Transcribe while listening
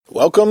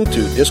Welcome to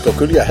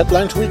Dyscalculia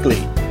Headlines Weekly,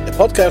 a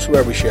podcast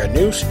where we share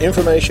news,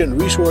 information,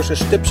 resources,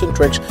 tips and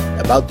tricks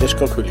about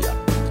dyscalculia.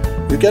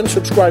 You can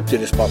subscribe to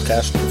this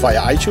podcast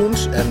via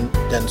iTunes and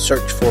then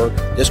search for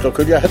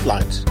Dyscalculia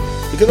Headlines.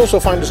 You can also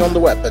find us on the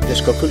web at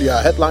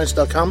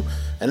dyscalculiaheadlines.com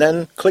and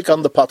then click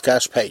on the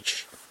podcast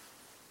page.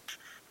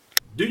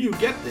 Do you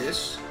get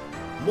this?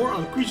 More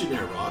on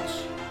Cuisenaire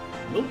rods,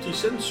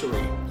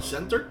 multisensory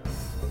center,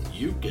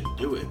 you can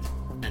do it,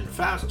 and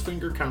fast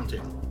finger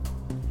counting.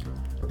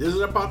 This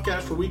is our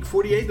podcast for week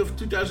 48 of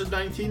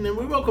 2019, and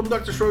we welcome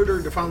Dr.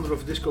 Schroeder, the founder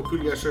of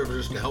Dyscalculia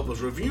Services, to help us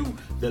review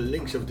the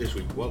links of this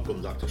week.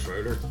 Welcome, Dr.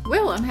 Schroeder.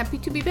 Well, I'm happy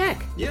to be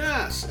back.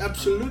 Yes,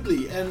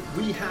 absolutely. And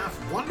we have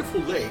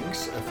wonderful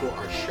links for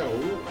our show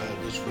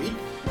this week.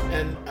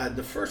 And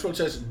the first one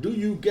says, do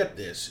you get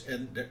this?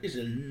 And there is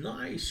a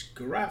nice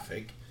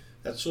graphic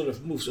that sort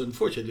of moves.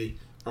 Unfortunately,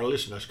 our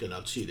listeners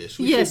cannot see this.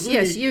 We yes,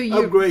 you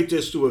upgrade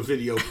this to a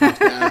video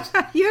podcast.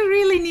 You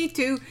really need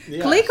to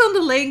click on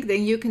the link,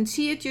 then you can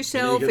see it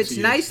yourself. It's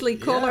nicely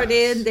colored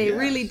in. They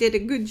really did a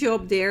good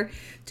job there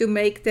to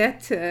make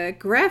that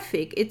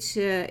graphic. It's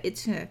a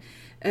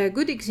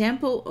good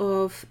example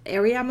of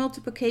area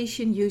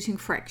multiplication using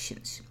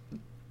fractions.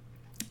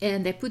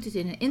 And they put it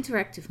in an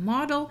interactive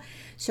model,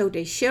 so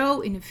they show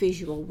in a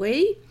visual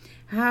way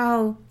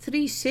how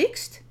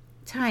 3/6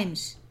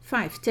 times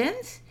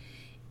 5/10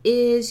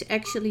 is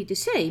actually the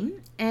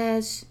same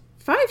as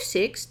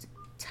 5/6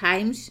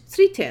 times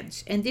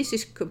 3/10. And this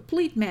is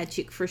complete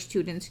magic for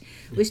students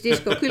with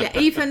dyscalculia,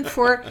 even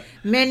for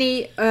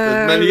many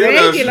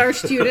regular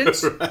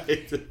students.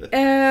 Right.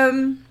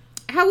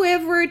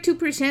 However, to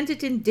present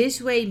it in this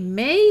way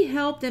may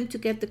help them to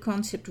get the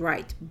concept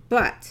right.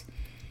 But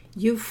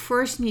you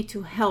first need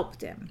to help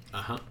them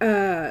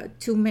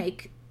to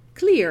make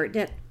clear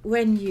that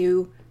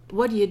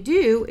what do you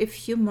do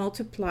if you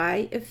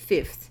multiply a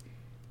fifth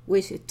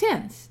with a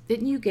 10th,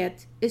 then you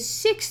get a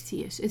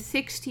 60th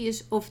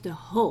of the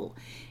whole.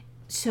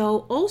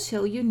 So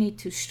also you need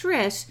to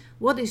stress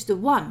what is the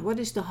one, what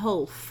is the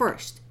whole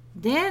first.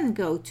 Then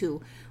go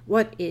to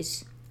what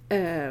is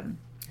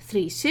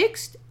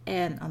 3/6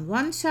 and on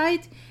one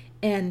side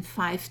and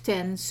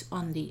 5/10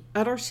 on the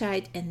other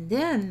side, and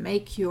then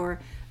make your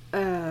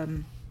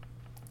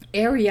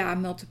area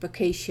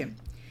multiplication.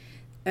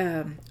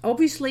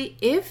 Obviously,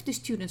 if the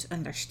students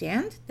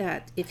understand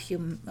that if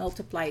you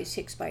multiply a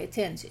 6 by a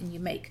 10 and you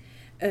make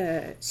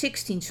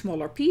 16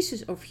 smaller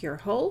pieces of your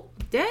whole,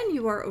 then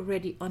you are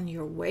already on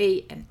your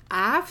way. And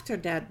after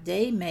that,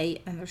 they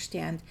may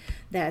understand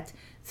that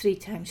 3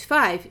 times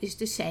 5 is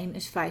the same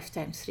as 5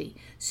 times 3.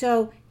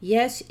 So,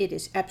 yes, it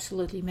is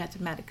absolutely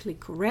mathematically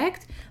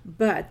correct.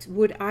 But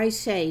would I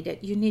say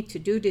that you need to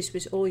do this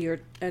with all your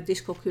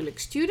dyscalculic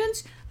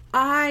students?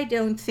 I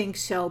don't think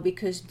so,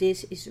 because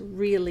this is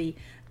really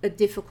a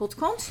difficult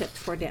concept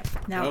for them.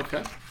 Now,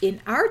 in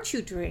our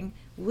tutoring,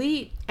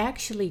 we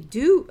actually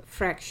do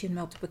fraction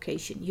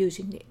multiplication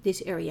using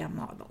this area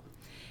model.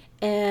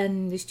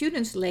 And the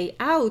students lay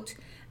out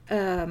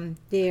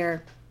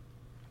their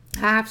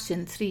halves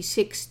and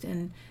 3/6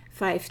 and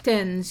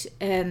 5/10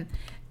 and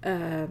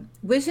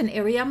with an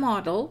area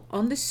model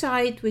on the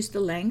side with the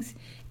length,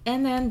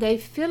 and then they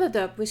fill it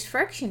up with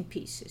fraction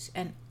pieces.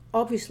 And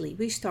obviously,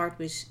 we start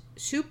with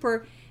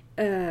super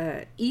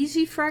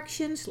easy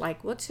fractions,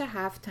 like what's a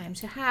half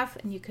times a half,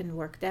 and you can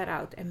work that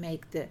out and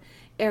make the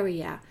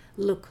area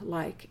look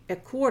like a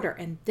quarter,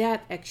 and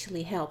that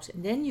actually helps.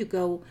 And then you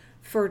go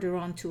further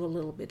on to a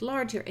little bit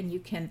larger, and you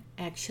can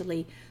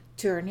actually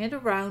turn it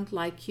around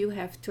like you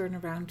have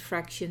turnaround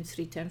fractions.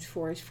 3 times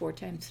 4 is 4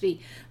 times 3.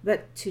 But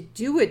to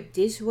do it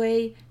this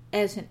way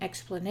as an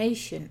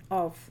explanation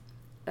of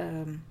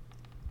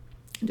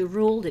the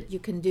rule that you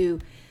can do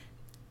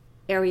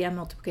area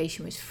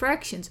multiplication with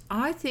fractions,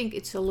 I think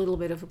it's a little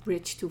bit of a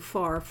bridge too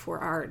far for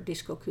our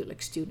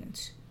dyscalculic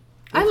students.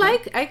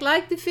 Okay. I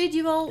like the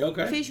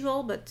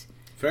visual, but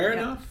fair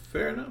enough.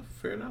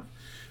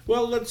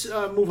 Well, let's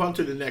move on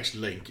to the next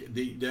link.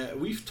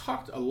 We've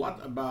talked a lot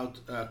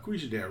about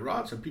Cuisenaire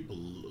rods, and people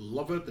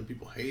love it and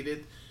people hate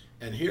it.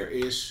 And here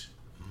is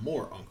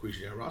more on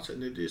Cuisenaire rods,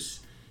 and it's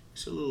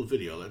a little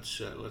video. Let's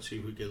see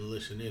if we can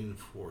listen in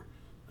for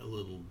a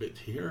little bit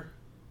here.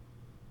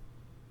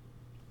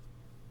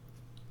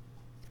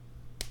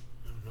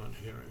 Not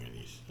hearing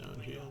any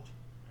sound here.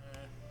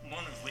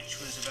 One of which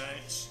was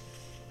about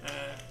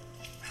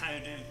how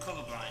do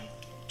colourblind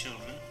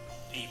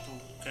people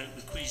cope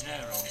with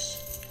Cuisenaire rods,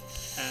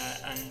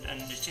 and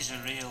it is a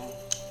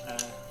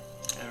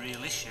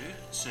real issue,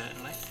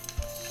 certainly.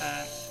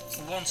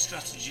 One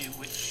strategy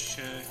which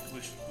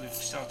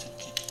we've started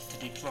to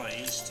deploy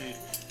is to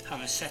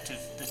have a set of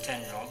the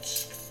 10 rods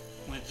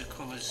with the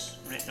colours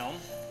written on,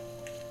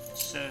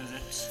 so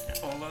that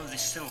although they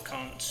still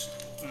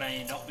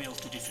may not be able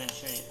to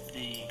differentiate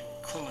the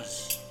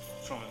colours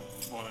from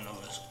one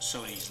another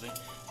so easily,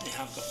 they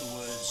have got the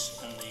words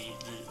and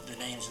the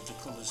names of the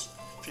colours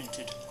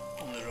printed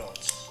on the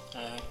rods.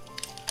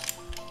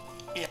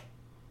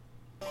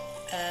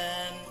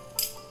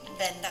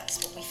 Then that's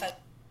what we focus.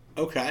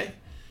 Okay.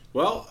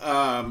 Well,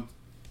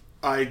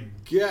 I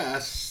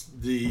guess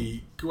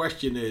the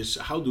question is,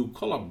 how do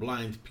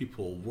colorblind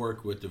people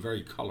work with the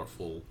very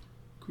colorful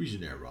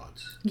Cuisenaire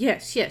rods?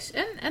 Yes,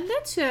 and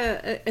that's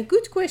a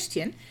good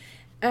question.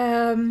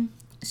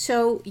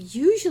 So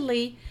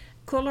usually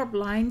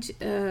colorblind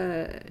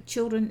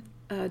children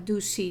do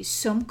see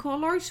some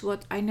colors.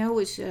 What I know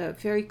is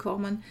very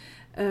common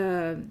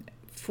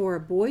for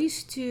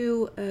boys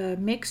to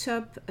mix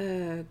up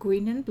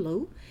green and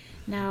blue.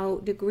 Now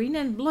the green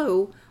and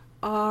blue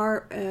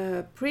are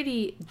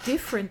pretty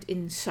different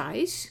in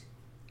size.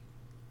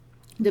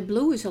 The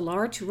blue is a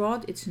large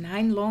rod, it's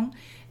 9 long,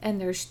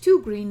 and there's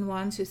 2 green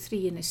ones, a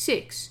 3 and a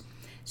 6.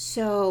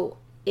 So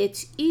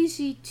it's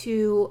easy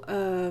to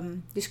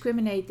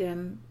discriminate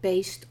them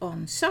based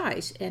on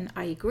size. And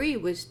I agree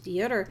with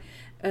the other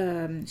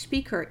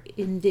speaker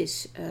in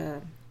this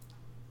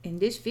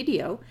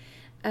video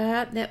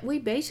that we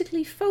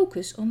basically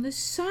focus on the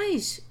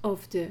size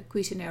of the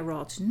Cuisenaire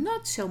rods,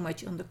 not so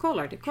much on the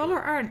color. The color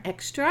are an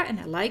extra, and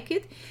I like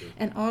it. Sure.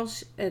 And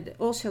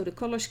also the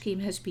color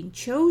scheme has been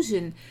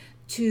chosen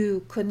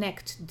to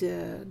connect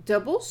the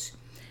doubles.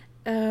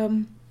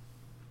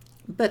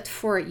 But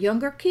for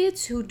younger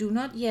kids who do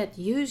not yet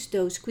use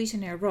those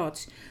Cuisenaire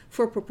rods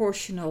for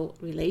proportional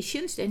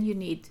relations, then you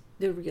need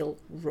the real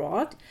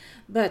rod.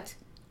 But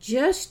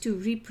just to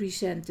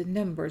represent the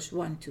numbers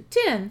 1 to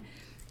 10,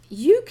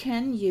 you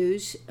can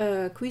use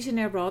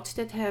Cuisenaire rods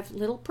that have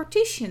little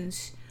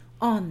partitions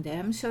on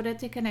them so that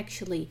they can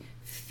actually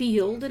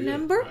feel the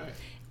number. Right.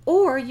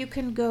 Or you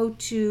can go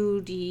to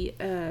the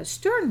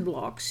stern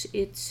blocks.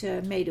 It's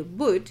made of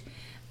wood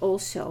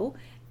also,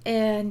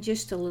 and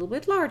just a little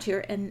bit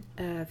larger, and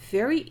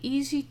very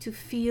easy to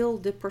feel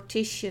the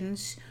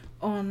partitions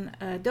on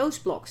those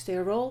blocks.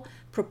 They're all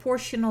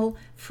proportional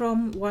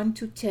from 1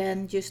 to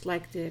 10, just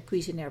like the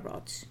Cuisenaire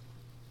rods.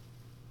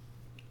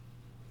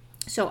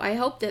 So I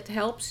hope that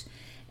helps,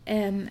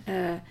 and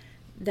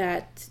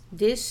that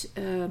this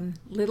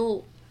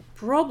little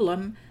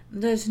problem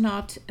does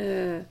not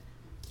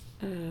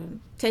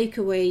take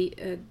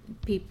away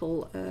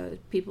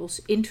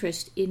people's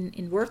interest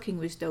in working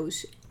with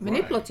those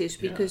manipulatives,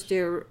 right. Because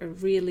they're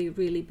really,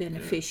 really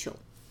beneficial.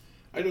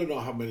 Yeah. I don't know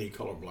how many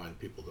colorblind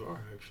people there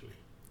are, actually.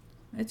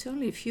 It's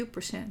only a few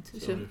percent.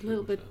 It's a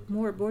little bit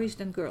more boys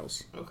than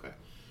girls.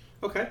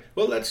 Okay,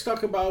 well, let's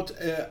talk about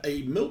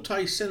a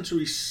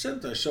multi-sensory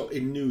center. So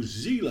in New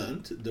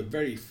Zealand, the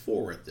very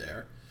forward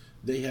there,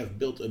 they have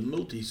built a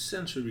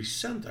multi-sensory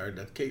center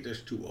that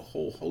caters to a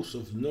whole host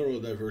of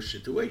neurodiverse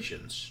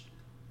situations.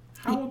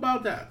 How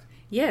about that?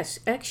 Yes,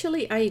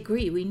 actually, I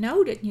agree. We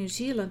know that New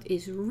Zealand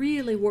is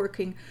really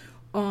working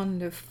on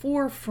the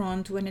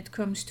forefront when it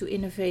comes to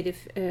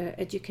innovative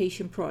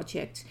education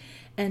projects.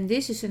 And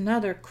this is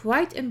another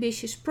quite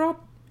ambitious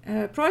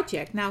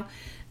project. Now,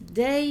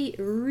 they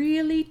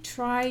really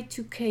try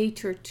to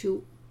cater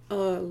to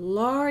a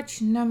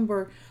large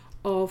number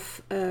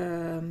of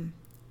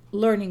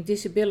learning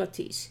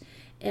disabilities,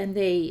 and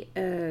they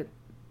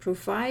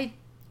provide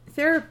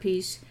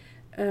therapies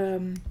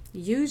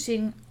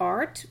using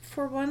art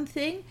for one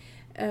thing.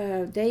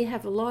 They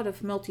have a lot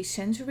of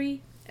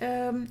multisensory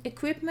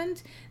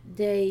equipment.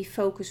 They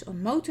focus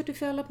on motor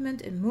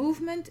development and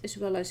movement, as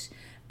well as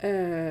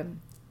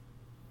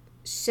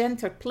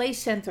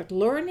play-centered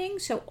learning.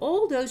 So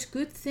all those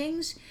good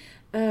things,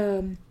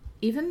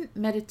 even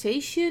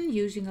meditation,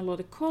 using a lot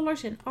of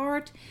colors and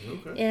art.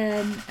 Okay.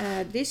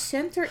 And this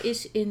center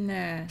is in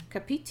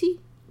Kapiti,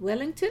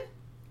 Wellington.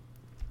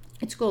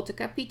 It's called the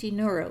Kapiti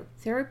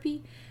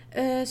Neurotherapy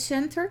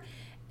Center,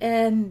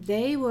 and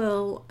they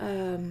will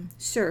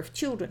serve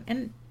children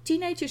and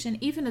teenagers and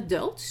even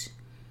adults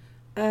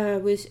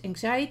with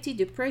anxiety,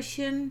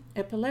 depression,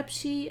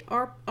 epilepsy,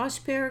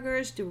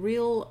 Asperger's,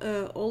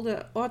 all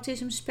the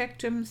autism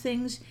spectrum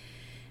things,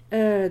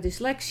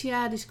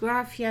 dyslexia,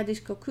 dysgraphia,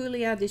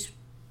 dyscalculia,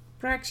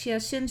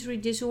 dyspraxia, sensory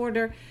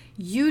disorder,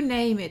 you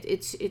name it.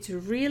 It's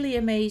really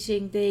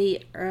amazing.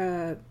 They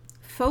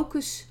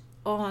focus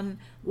on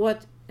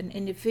what an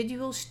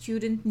individual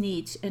student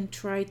needs and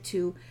try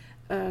to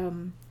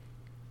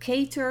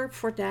cater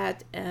for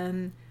that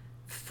and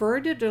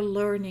further the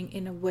learning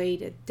in a way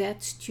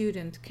that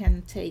student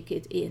can take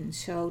it in.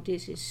 So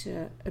this is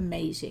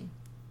amazing.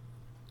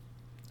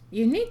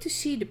 You need to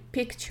see the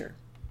picture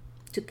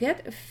to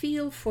get a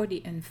feel for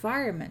the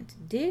environment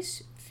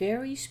this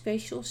very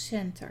special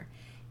center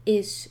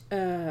is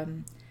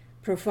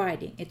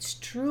providing. It's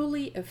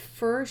truly a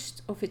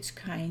first of its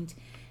kind,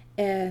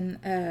 and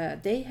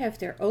they have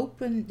their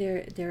open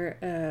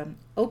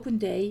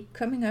day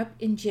coming up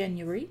in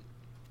January.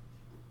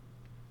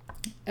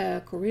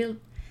 Corinne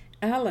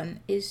Allen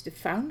is the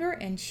founder,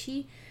 and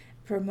she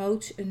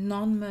promotes a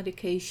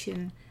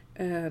non-medication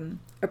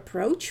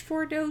approach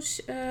for those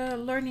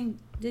learning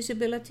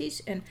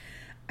disabilities. And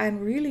I'm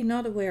really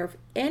not aware of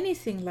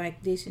anything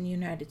like this in the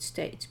United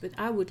States, but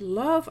I would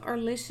love our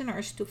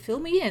listeners to fill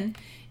me in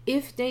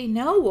if they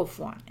know of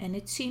one. And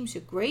it seems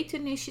a great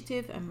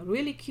initiative. I'm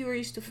really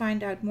curious to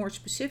find out more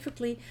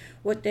specifically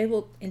what they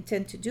will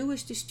intend to do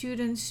with the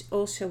students,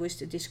 also with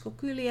the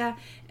dyscalculia,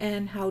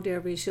 and how their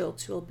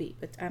results will be.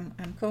 But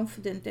I'm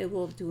confident they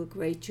will do a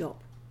great job.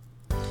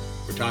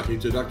 We're talking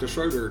to Dr.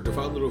 Schroeder, the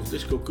founder of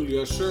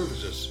Dyscalculia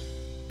Services,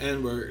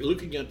 and we're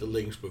looking at the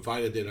links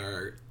provided in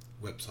our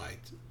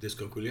website,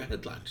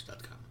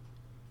 dyscalculiaheadlines.com.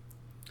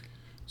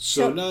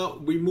 So now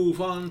we move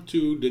on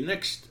to the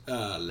next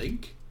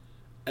link,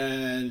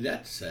 and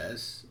that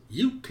says,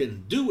 you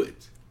can do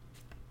it.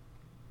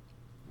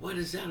 What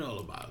is that all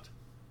about?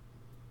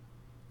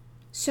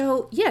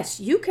 So yes,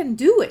 you can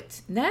do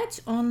it.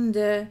 That's on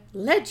the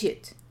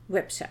Legit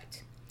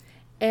website.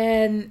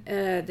 And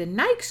the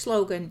Nike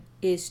slogan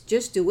is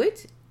just do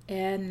it.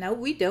 And no,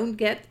 we don't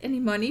get any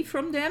money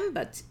from them,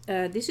 but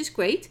this is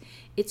great.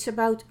 It's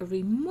about a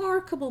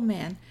remarkable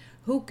man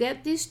who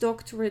got this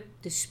doctorate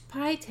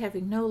despite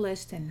having no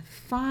less than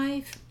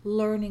 5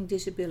 learning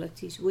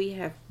disabilities. We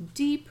have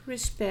deep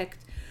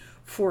respect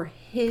for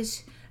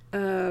his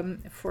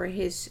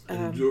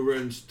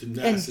endurance,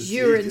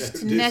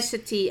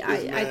 tenacity.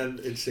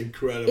 It's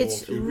incredible.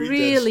 It's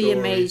really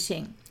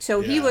amazing.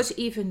 So he was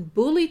even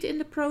bullied in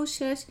the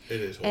process.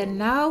 It is horrible. And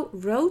now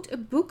wrote a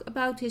book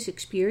about his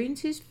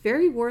experiences.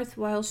 Very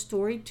worthwhile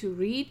story to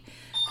read.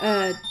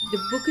 The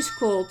book is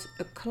called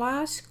A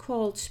Class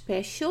Called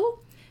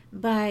Special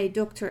by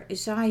Dr.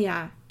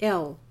 Isaiah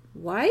L.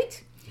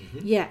 White.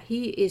 Mm-hmm. Yeah,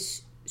 he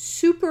is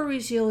super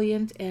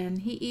resilient, and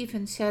he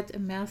even sat a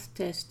math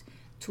test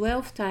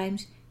 12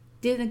 times,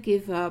 didn't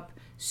give up,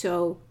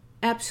 so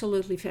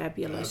absolutely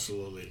fabulous.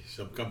 Absolutely.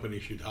 Some company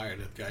should hire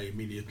that guy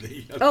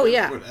immediately. Oh,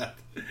 yeah. For that.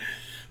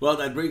 Well,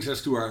 that brings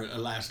us to our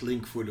last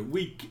link for the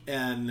week,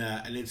 and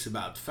it's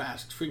about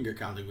fast finger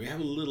counting. We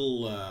have a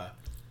little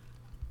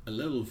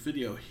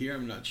video here.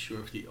 I'm not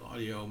sure if the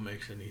audio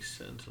makes any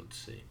sense. Let's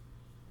see.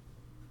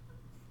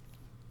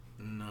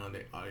 No,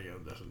 the audio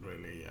doesn't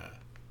really...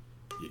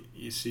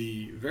 You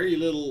see very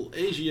little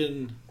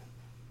Asian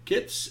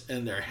kids,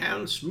 and their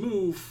hands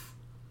move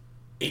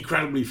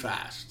incredibly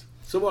fast.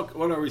 So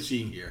what are we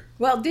seeing here?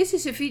 Well, this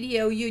is a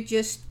video. You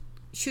just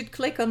should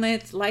click on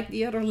it like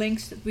the other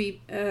links that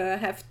we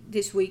have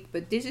this week,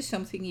 but this is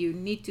something you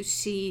need to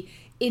see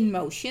in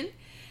motion.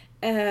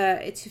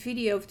 It's a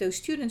video of those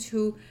students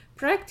who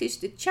practice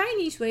the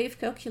Chinese way of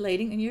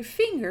calculating on your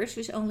fingers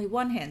with only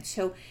one hand.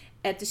 So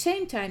at the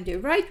same time they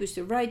write with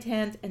the right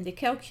hand and they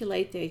count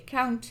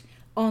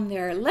on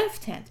their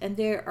left hand, and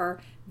they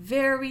are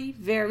very,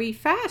 very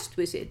fast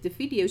with it. The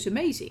video is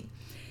amazing.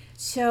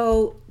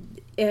 So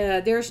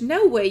there's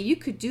no way you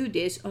could do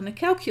this on a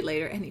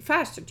calculator any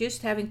faster,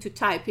 just having to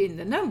type in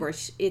the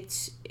numbers.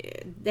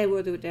 They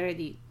would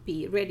already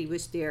be ready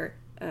with their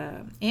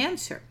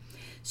answer.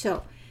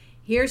 So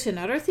here's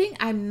another thing.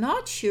 I'm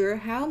not sure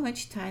how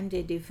much time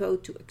they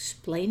devote to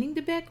explaining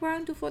the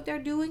background of what they're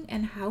doing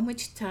and how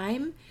much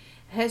time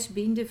has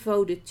been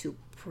devoted to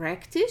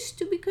practice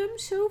to become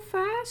so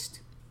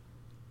fast.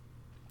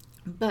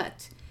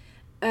 But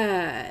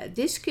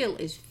this skill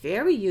is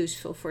very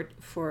useful for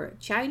a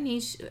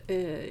Chinese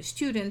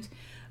student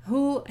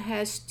who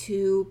has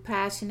to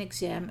pass an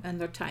exam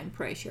under time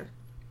pressure.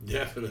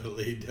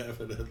 Definitely.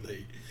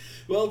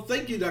 Well,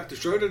 thank you, Dr.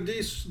 Schroeder.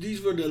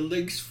 These were the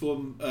links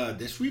from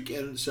this week,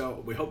 and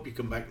so we hope you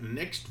come back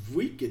next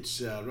week.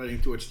 It's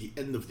running towards the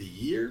end of the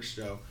year,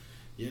 so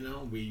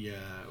we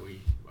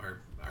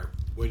are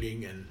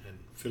waiting and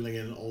filling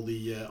in all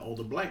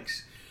the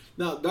blanks.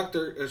 Now,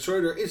 Dr.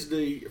 Schroeder is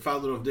the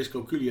founder of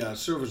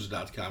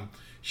dyscalculiaservices.com.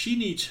 She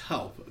needs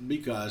help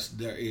because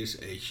there is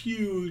a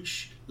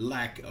huge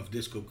lack of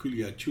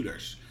dyscalculia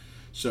tutors.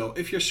 So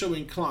if you're so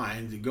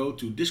inclined, go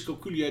to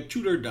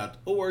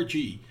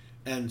dyscalculiatutor.org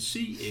and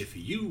see if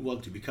you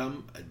want to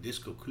become a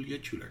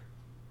dyscalculia tutor.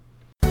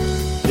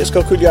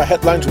 Dyscalculia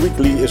Headlines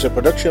Weekly is a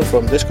production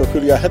from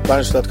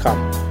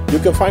dyscalculiaheadlines.com. You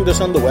can find us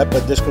on the web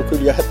at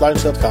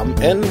dyscalculiaheadlines.com,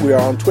 and we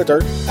are on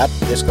Twitter at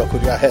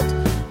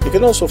dyscalculiahead. You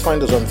can also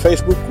find us on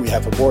Facebook. We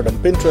have a board on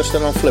Pinterest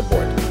and on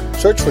Flipboard.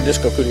 Search for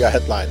Dyscalculia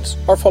Headlines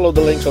or follow the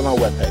links on our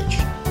webpage.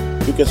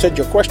 You can send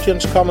your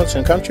questions, comments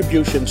and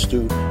contributions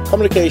to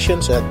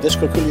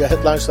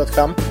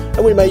communications@dyscalculiaheadlines.com,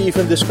 and we may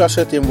even discuss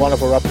it in one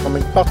of our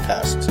upcoming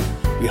podcasts.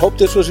 We hope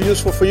this was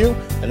useful for you,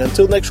 and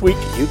until next week,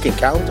 you can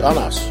count on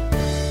us.